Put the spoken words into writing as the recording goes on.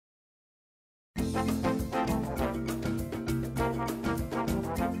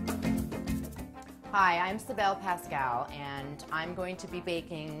Hi, I'm Cybele Pascal, and I'm going to be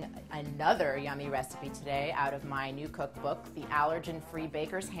baking another yummy recipe today out of my new cookbook, the Allergen-Free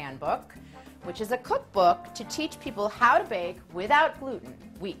Baker's Handbook, which is a cookbook to teach people how to bake without gluten,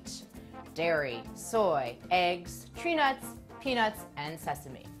 wheat, dairy, soy, eggs, tree nuts, peanuts, and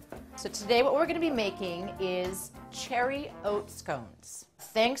sesame. So today what we're going to be making is cherry oat scones.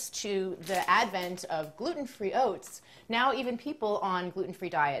 Thanks to the advent of gluten-free oats, now even people on gluten-free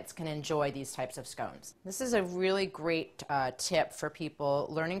diets can enjoy these types of scones. This is a really great tip for people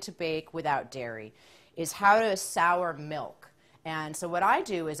learning to bake without dairy, is how to sour milk. And so what I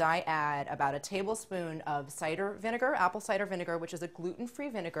do is I add about a tablespoon of cider vinegar, apple cider vinegar, which is a gluten-free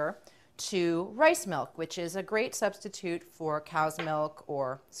vinegar, to rice milk, which is a great substitute for cow's milk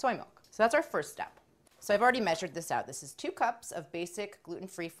or soy milk. So that's our first step. So I've already measured this out. This is 2 cups of basic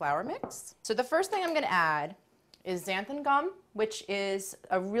gluten-free flour mix. So the first thing I'm going to add is xanthan gum, which is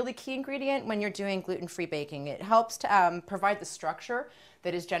a really key ingredient when you're doing gluten-free baking. It helps to provide the structure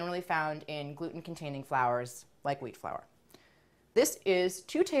that is generally found in gluten-containing flours like wheat flour. This is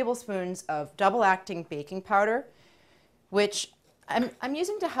 2 tablespoons of double-acting baking powder, which I'm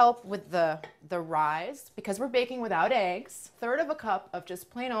using to help with the rise because we're baking without eggs. 1/3 cup of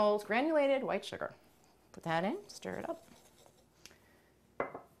just plain old granulated white sugar. Put that in, stir it up.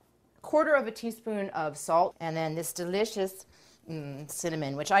 1/4 teaspoon of salt, and then this delicious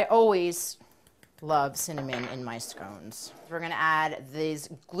cinnamon, which I always love cinnamon in my scones. We're going to add these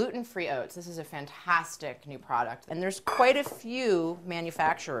gluten-free oats. This is a fantastic new product, and there's quite a few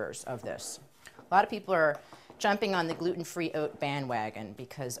manufacturers of this. A lot of people are jumping on the gluten-free oat bandwagon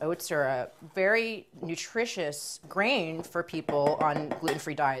because oats are a very nutritious grain for people on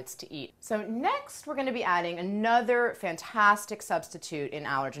gluten-free diets to eat. So next we're going to be adding another fantastic substitute in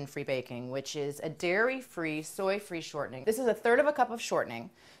allergen-free baking, which is a dairy-free, soy-free shortening. This is 1/3 cup of shortening.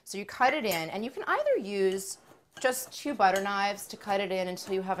 So you cut it in, and you can either use just 2 butter knives to cut it in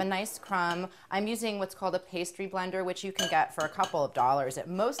until you have a nice crumb. I'm using what's called a pastry blender, which you can get for a couple of dollars at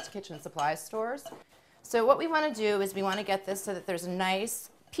most kitchen supply stores. So what we want to do is we want to get this so that there's a nice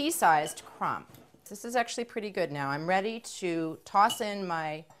pea-sized crumb. This is actually pretty good now. I'm ready to toss in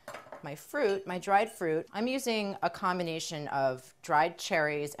my fruit, my dried fruit. I'm using a combination of dried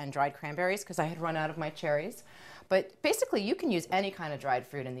cherries and dried cranberries because I had run out of my cherries. But basically you can use any kind of dried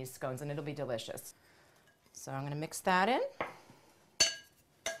fruit in these scones and it'll be delicious. So I'm going to mix that in.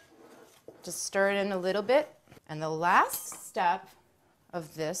 Just stir it in a little bit. And the last step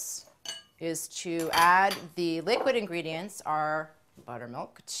of this is to add the liquid ingredients, our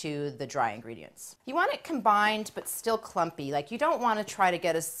buttermilk, to the dry ingredients. You want it combined but still clumpy. Like you don't want to try to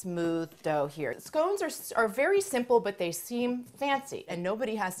get a smooth dough here. Scones are very simple, but they seem fancy, and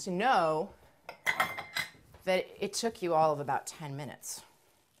nobody has to know that it took you all of about 10 minutes.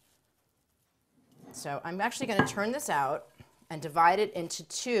 So I'm actually going to turn this out and divide it into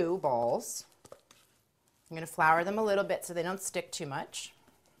 2 balls. I'm going to flour them a little bit so they don't stick too much.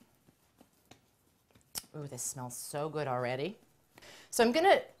 Ooh, this smells so good already. So I'm going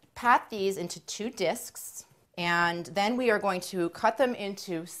to pat these into 2 discs, and then we are going to cut them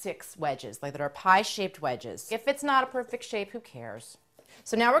into 6 wedges, like that are pie-shaped wedges. If it's not a perfect shape, who cares?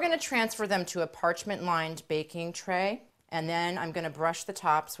 So now we're going to transfer them to a parchment-lined baking tray, and then I'm going to brush the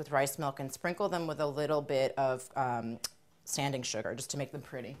tops with rice milk and sprinkle them with a little bit of sanding sugar just to make them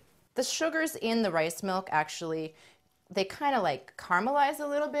pretty. The sugars in the rice milk actually, they kind of like caramelize a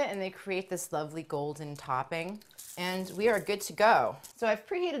little bit and they create this lovely golden topping. And we are good to go. So I've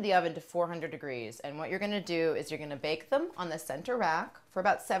preheated the oven to 400 degrees, and what you're going to do is you're going to bake them on the center rack for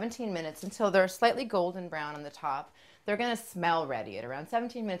about 17 minutes until they're slightly golden brown on the top. They're going to smell ready. At around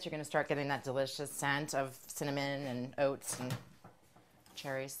 17 minutes you're going to start getting that delicious scent of cinnamon and oats and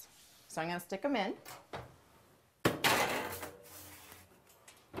cherries. So I'm going to stick them in.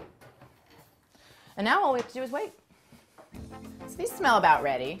 And now all we have to do is wait. So these smell about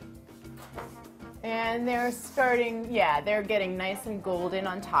ready. And they're starting, they're getting nice and golden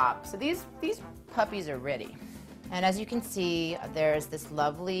on top. So these puppies are ready. And as you can see, there's this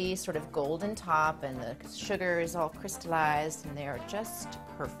lovely sort of golden top, and the sugar is all crystallized, and they are just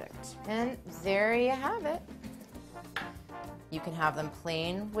perfect. And there you have it. You can have them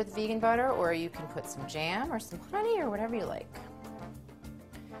plain with vegan butter, or you can put some jam or some honey or whatever you like.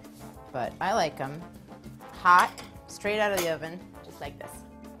 But I like them hot, straight out of the oven, just like this.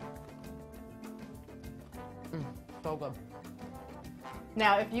 So good.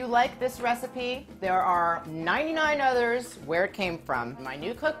 Now, if you like this recipe, there are 99 others where it came from. My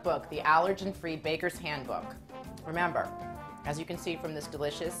new cookbook, the Allergen-Free Baker's Handbook. Remember, as you can see from this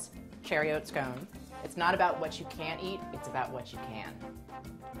delicious cherry oat scone. It's not about what you can't eat, it's about what you can.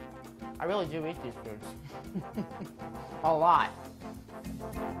 I really do eat these foods. A lot.